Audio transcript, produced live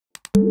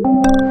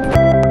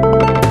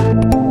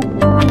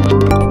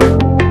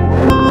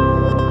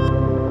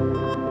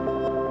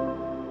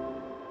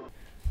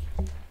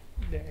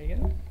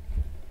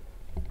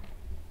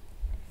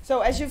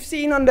as you've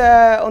seen on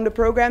the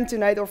program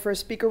tonight, our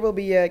first speaker will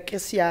be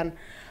Christiaan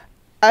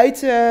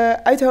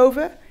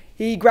Uythoven.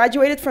 He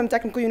graduated from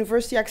Technical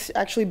University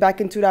actually back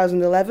in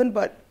 2011,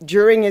 but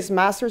during his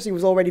master's he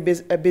was already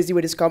busy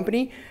with his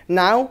company.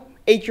 Now,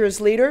 8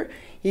 years later,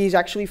 he's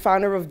actually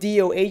founder of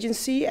DO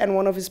Agency, and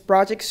one of his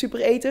projects,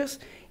 Supereters,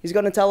 he's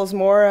going to tell us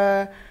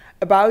more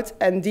about.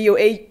 And DO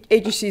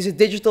Agency is a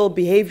digital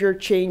behavior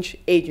change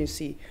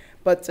agency.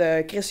 But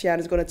Christiaan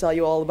is going to tell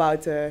you all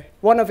about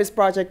one of his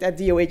projects at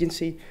DO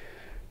Agency.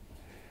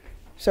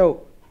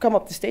 So, come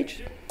up the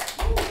stage.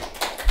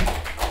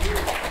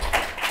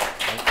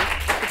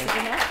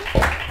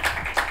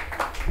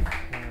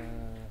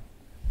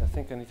 I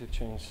think I need to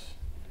change.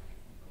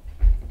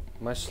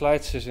 My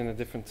slides is in a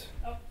different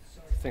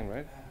thing,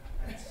 right?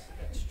 That's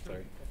true.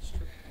 Sorry. That's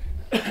true.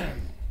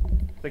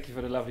 Thank you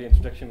for the lovely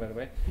introduction, by the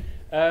way.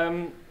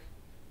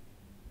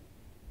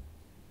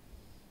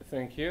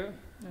 Thank you.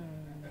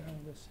 How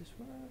does this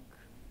work?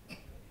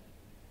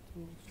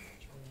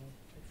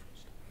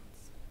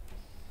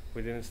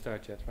 We didn't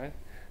start yet, right?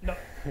 No.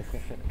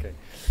 Okay.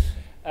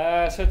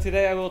 So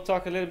today I will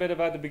talk a little bit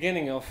about the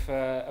beginning of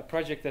a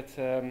project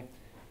that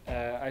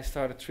I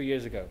started 3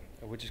 years ago,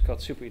 which is called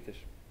Supereters.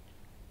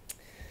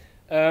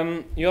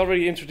 You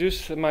already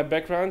introduced my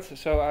background,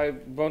 so I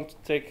won't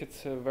take it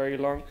very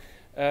long.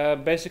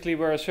 Basically,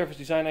 we're a service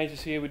design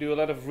agency. We do a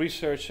lot of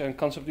research and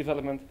concept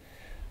development,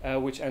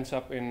 which ends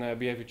up in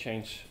behavior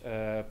change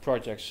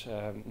projects,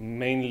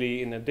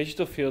 mainly in the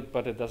digital field,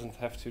 but it doesn't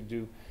have to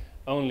do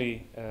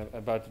only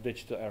about the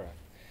digital era.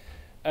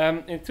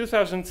 In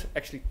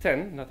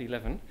 2010, not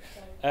 11,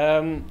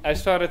 I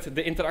started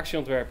the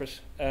Interactieontwerpers,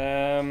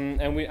 and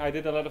I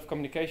did a lot of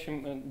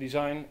communication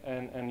design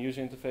and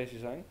user interface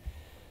design.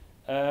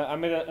 I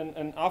made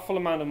an awful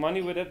amount of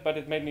money with it, but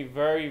it made me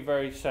very,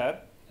 very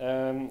sad.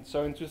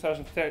 So in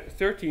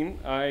 2013,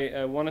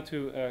 I wanted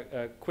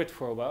to quit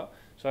for a while.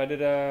 So I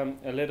did a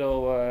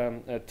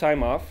little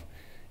time off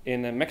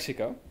in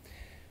Mexico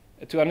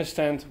to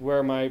understand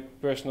where my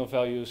personal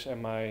values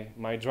and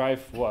my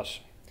drive was.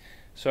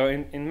 So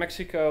in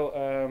Mexico,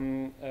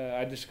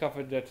 I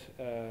discovered that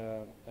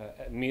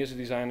me as a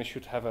designer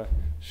should have a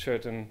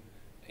certain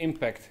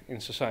impact in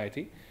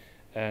society.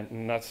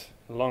 And not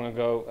long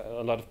ago,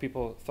 a lot of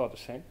people thought the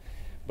same.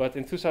 But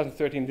in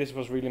 2013, this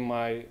was really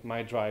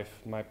my drive,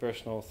 my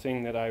personal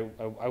thing, that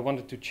I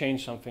wanted to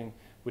change something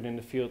within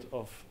the field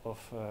of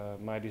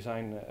my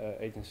design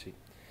agency.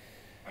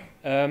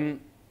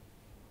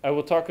 I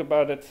will talk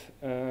about it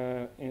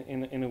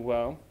in a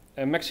while.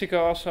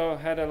 Mexico also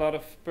had a lot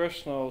of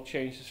personal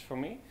changes for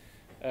me.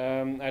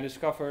 I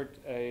discovered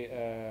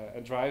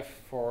a drive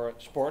for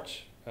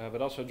sports,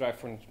 but also a drive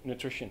for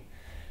nutrition.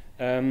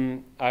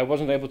 I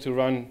wasn't able to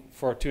run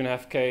for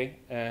 2.5K,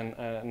 and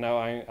now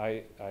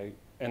I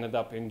ended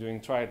up in doing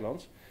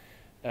triathlons.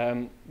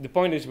 The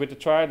point is, with the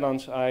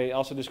triathlons, I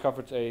also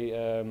discovered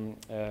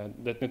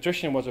that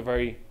nutrition was a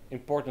very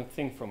important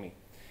thing for me.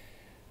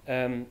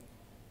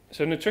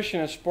 So nutrition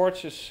and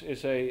sports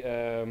is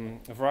a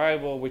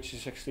variable which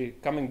is actually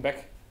coming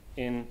back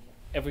in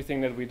everything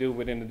that we do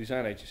within the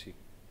design agency.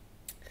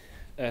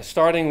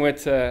 Starting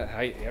with,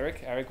 hi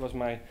Eric. Eric was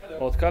my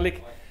old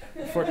colleague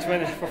for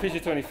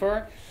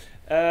Visio24.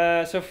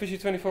 So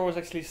Visio24 was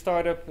actually a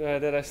startup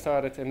that I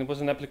started, and it was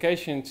an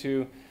application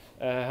to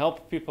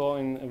help people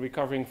in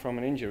recovering from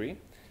an injury,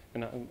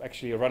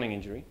 actually a running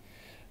injury.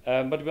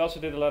 But we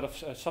also did a lot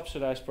of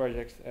subsidized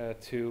projects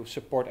to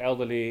support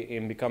elderly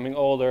in becoming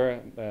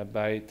older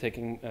by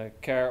taking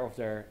care of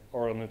their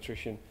oral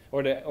nutrition,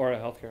 or the oral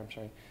health care, I'm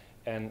sorry,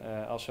 and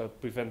also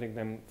preventing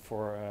them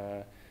for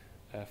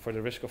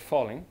the risk of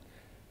falling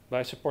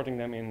by supporting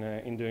them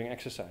in doing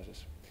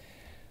exercises.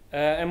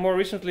 And more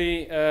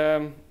recently,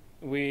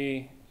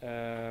 we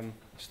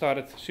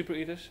started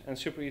Supereters, and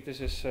Supereters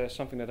is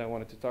something that I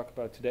wanted to talk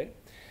about today.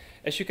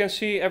 As you can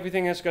see,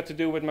 everything has got to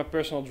do with my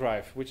personal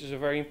drive, which is a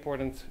very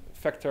important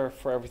factor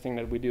for everything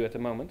that we do at the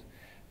moment.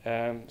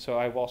 So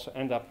I will also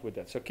end up with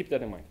that, so keep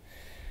that in mind.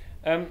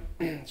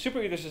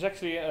 Supereters is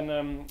actually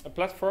a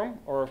platform,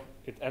 or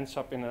it ends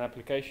up in an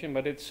application,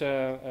 but it's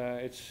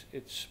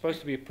supposed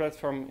to be a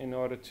platform in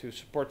order to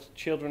support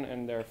children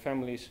and their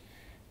families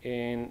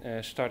in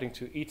starting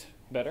to eat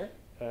better.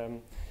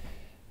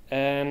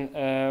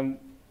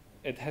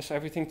 It has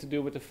everything to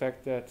do with the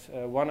fact that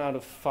 1 out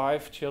of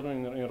 5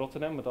 children in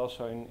Rotterdam, but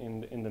also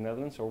in the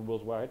Netherlands or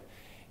worldwide,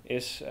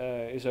 is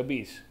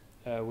obese,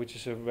 which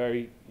is a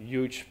very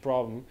huge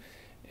problem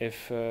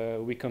if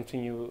we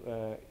continue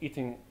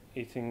eating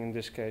in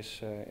this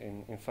case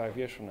in 5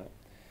 years from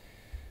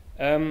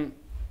now.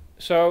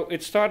 So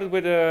it started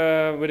with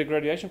a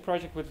graduation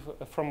project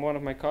from one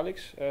of my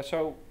colleagues.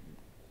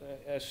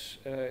 As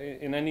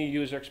in any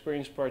user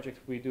experience project,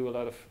 we do a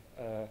lot of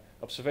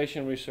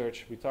observation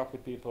research. We talk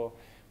with people.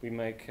 We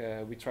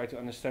try to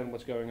understand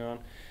what's going on.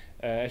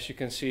 As you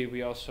can see,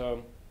 we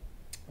also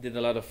did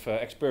a lot of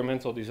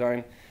experimental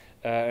design,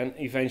 and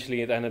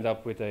eventually it ended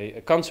up with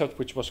a concept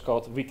which was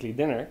called Weekly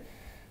Dinner.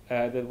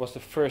 That was the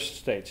first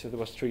stage. That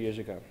was 3 years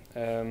ago.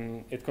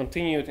 It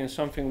continued in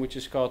something which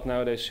is called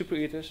nowadays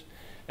Supereters,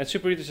 And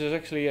Supereters is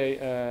actually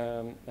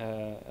an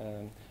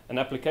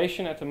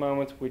application at the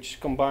moment which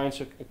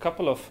combines a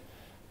couple of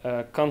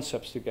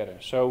concepts together.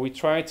 So we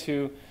try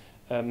to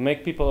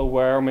make people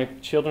aware,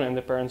 make children and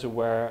their parents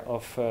aware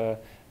of a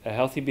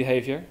healthy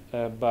behavior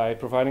by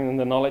providing them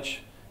the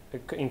knowledge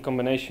in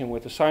combination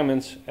with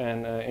assignments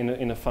and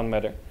in a fun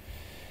manner.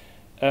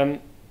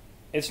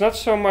 It's not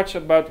so much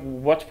about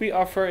what we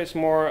offer, it's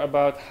more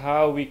about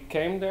how we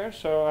came there.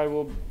 So I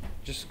will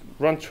just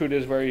run through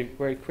this very,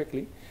 very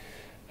quickly.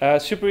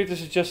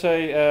 Supereters is just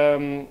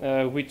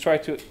we try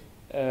to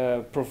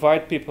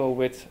provide people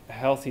with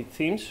healthy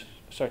themes,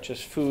 such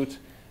as food.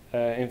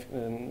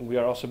 We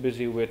are also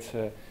busy with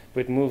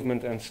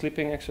movement and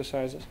sleeping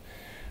exercises.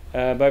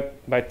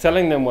 By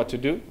telling them what to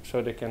do,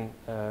 so they can,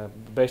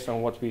 based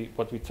on what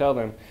we tell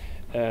them,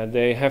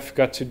 they have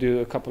got to do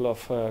a couple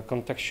of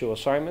contextual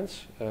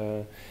assignments,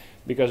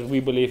 because we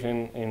believe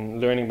in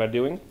learning by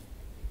doing.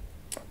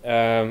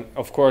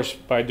 Of course,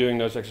 by doing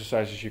those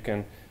exercises, you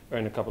can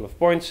earn a couple of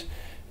points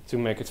to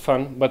make it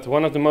fun. But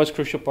one of the most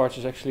crucial parts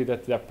is actually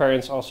that their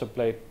parents also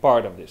play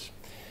part of this.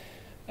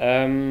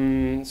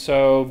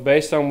 So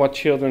based on what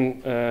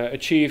children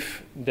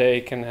achieve,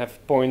 they can have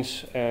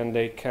points and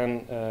they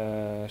can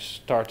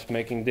start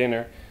making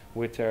dinner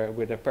with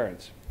their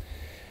parents.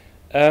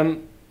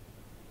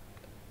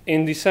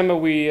 In December,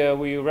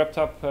 we wrapped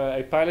up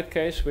a pilot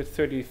case with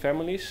 30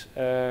 families,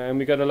 and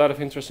we got a lot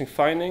of interesting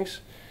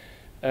findings.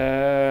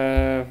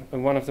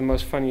 And one of the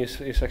most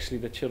funniest is actually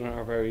that children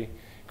are very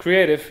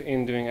creative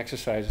in doing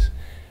exercises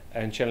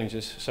and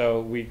challenges.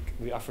 So we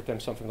offered them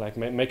something like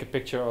make a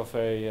picture of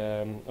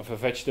a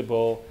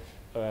vegetable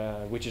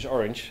which is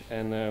orange,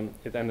 and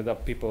it ended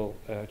up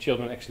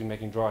children actually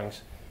making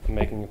drawings and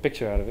making a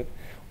picture out of it,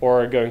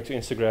 or going to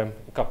Instagram,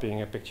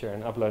 copying a picture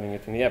and uploading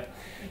it in the app.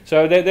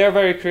 So they're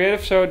very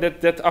creative, so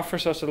that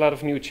offers us a lot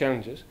of new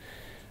challenges.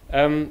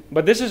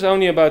 But this is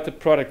only about the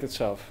product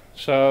itself.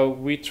 So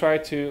we try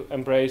to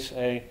embrace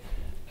a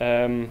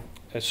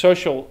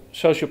social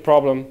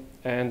problem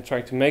and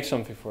try to make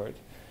something for it.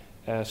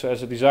 So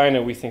as a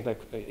designer, we think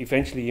like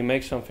eventually you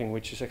make something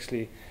which is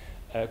actually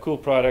a cool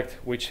product,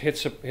 which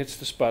hits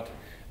the spot,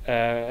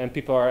 and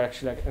people are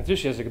actually like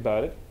enthusiastic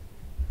about it.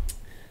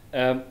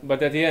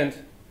 But at the end,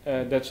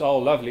 that's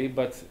all lovely.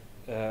 But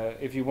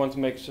if you want to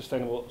make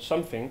sustainable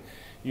something,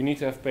 you need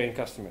to have paying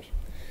customers.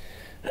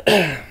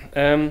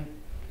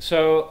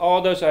 So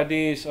all those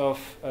ideas of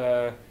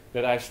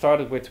that I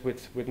started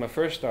with my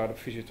first startup,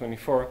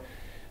 Physio24.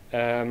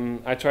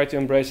 I try to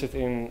embrace it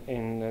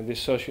in this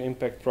social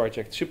impact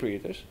project,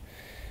 Supereters.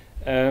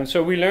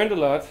 So we learned a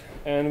lot,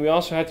 and we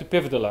also had to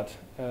pivot a lot.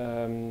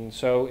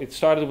 So it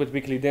started with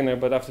weekly dinner,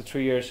 but after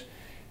 3 years,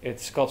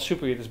 it's called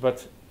Supereters.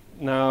 But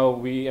now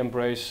we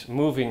embrace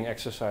moving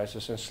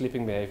exercises and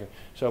sleeping behavior.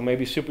 So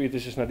maybe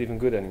Supereters is not even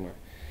good anymore.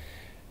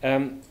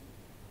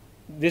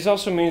 This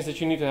also means that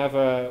you need to have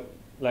a,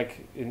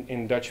 like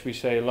in Dutch we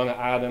say, lange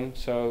adem.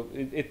 So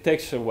it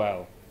takes a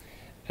while.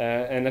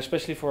 And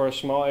especially for a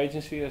small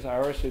agency as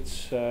ours,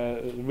 it's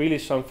really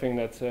something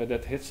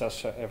that hits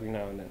us every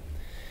now and then.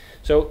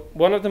 So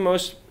one of the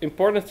most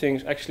important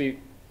things actually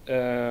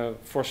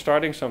for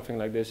starting something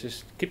like this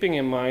is keeping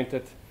in mind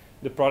that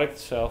the product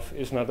itself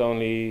is not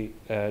only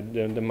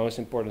the most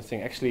important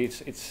thing. Actually,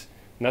 it's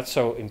not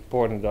so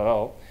important at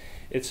all.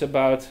 It's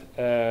about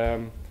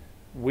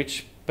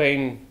which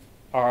pain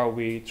are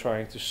we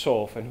trying to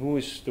solve, and who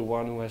is the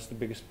one who has the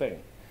biggest pain.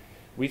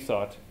 We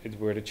thought it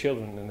were the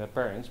children and their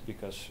parents,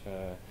 because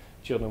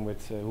children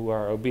who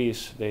are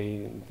obese,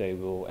 they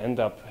will end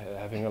up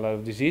having a lot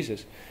of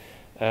diseases.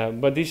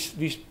 But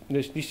these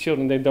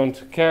children, they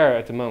don't care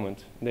at the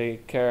moment. They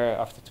care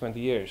after 20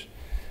 years,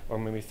 or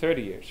maybe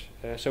 30 years.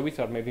 So we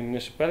thought maybe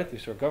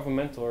municipalities or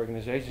governmental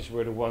organizations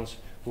were the ones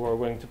who are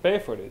willing to pay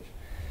for this.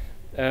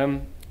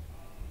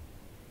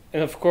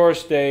 And of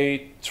course,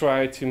 they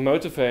try to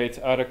motivate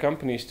other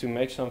companies to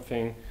make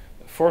something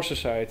for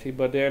society,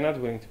 but they are not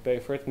willing to pay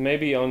for it,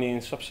 maybe only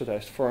in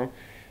subsidized form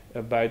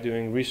by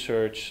doing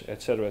research,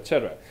 etc.,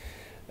 etc.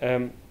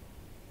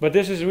 But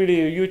this is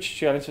really a huge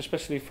challenge,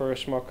 especially for a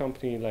small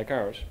company like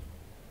ours.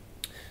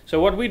 So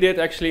what we did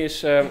actually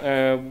is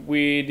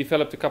we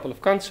developed a couple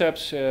of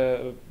concepts,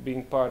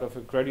 being part of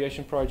a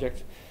graduation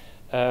project.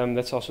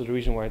 That's also the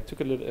reason why it took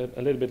a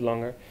little bit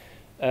longer.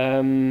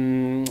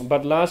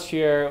 But last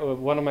year,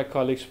 one of my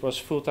colleagues was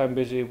full-time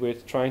busy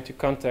with trying to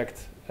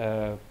contact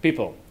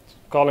people,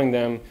 calling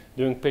them,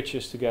 doing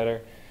pitches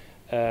together,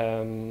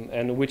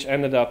 and which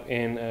ended up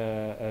in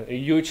a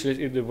huge list.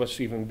 It was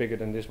even bigger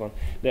than this one.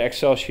 The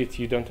Excel sheet,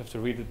 you don't have to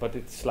read it, but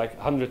it's like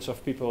hundreds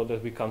of people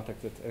that we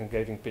contacted and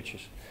gave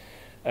pitches.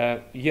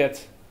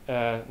 Yet,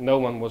 no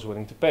one was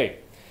willing to pay.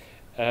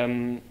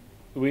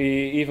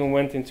 We even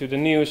went into the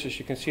news. As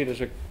you can see,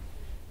 there's a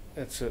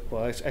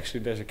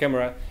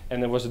camera,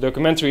 and there was a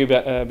documentary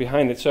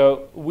behind it.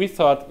 So we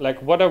thought,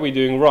 like, what are we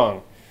doing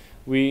wrong?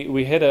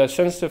 We hit a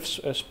sensitive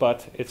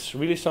spot. It's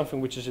really something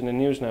which is in the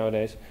news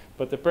nowadays,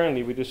 but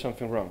apparently we do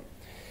something wrong.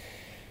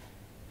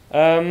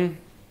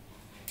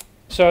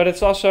 So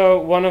that's also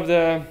one of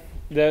the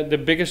the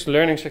biggest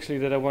learnings actually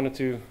that I wanted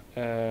to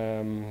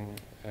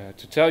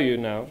tell you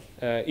now,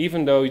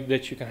 even though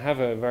that you can have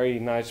a very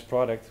nice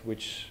product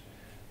which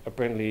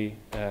apparently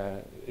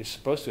is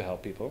supposed to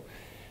help people,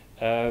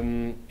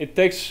 it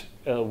takes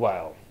a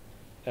while,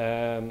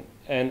 and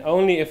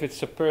only if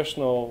it's a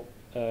personal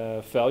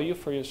value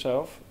for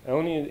yourself,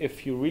 only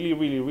if you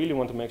really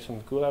want to make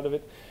something cool out of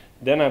it,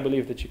 then I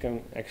believe that you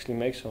can actually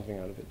make something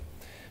out of it.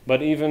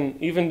 But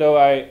even though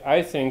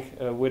I think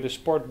with a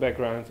sport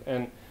background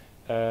and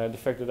the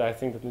fact that I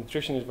think that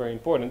nutrition is very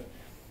important,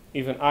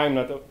 even I'm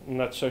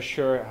not so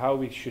sure how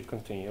we should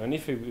continue, and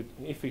if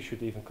we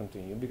should even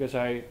continue, because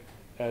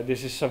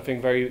this is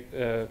something very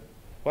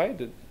why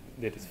did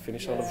it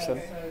finish all of a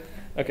sudden?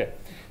 Okay,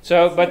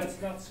 so but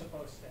it's not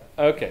supposed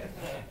to. Okay,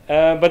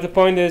 but the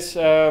point is,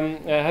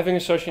 having a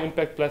social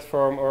impact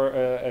platform or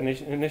an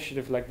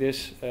initiative like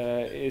this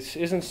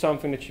isn't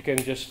something that you can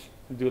just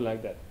do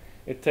like that.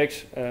 It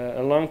takes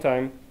a long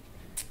time.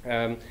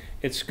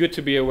 It's good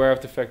to be aware of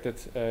the fact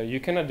that you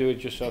cannot do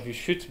it yourself. You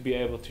should be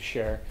able to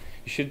share.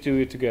 You should do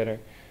it together.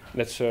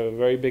 That's a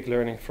very big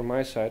learning from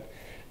my side.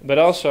 But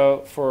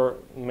also,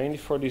 mainly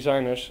for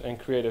designers and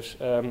creatives,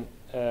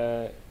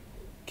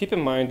 keep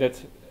in mind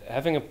that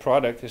having a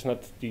product is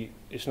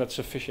not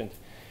sufficient.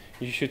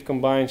 You should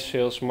combine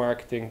sales,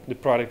 marketing, the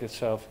product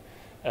itself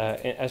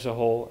as a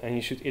whole, and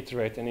you should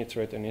iterate and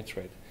iterate and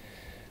iterate.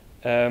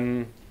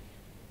 And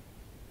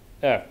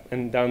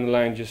down the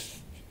line,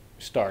 just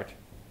start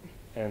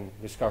and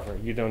discover.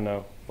 You don't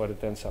know what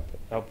it ends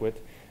up with.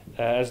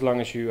 As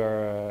long as you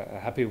are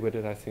happy with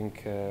it, I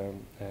think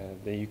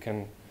that you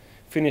can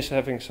finish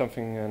having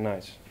something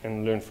nice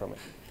and learn from it.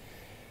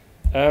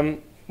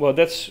 Well,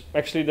 that's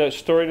actually the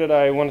story that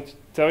I wanted to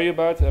tell you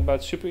about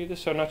Supereters.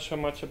 So not so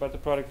much about the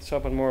product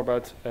itself, but more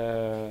about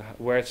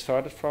where it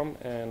started from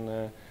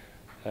and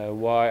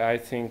why I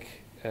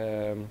think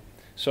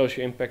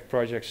social impact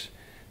projects,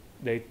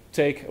 they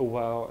take a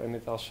while, and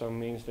it also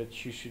means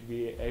that you should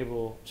be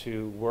able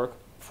to work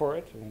for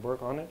it and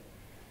work on it.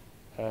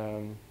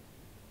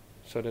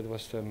 So that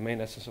was the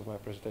main essence of my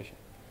presentation.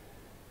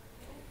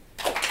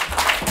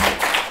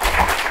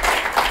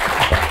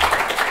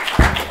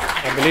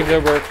 I believe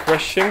there were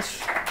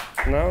questions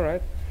now,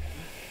 right?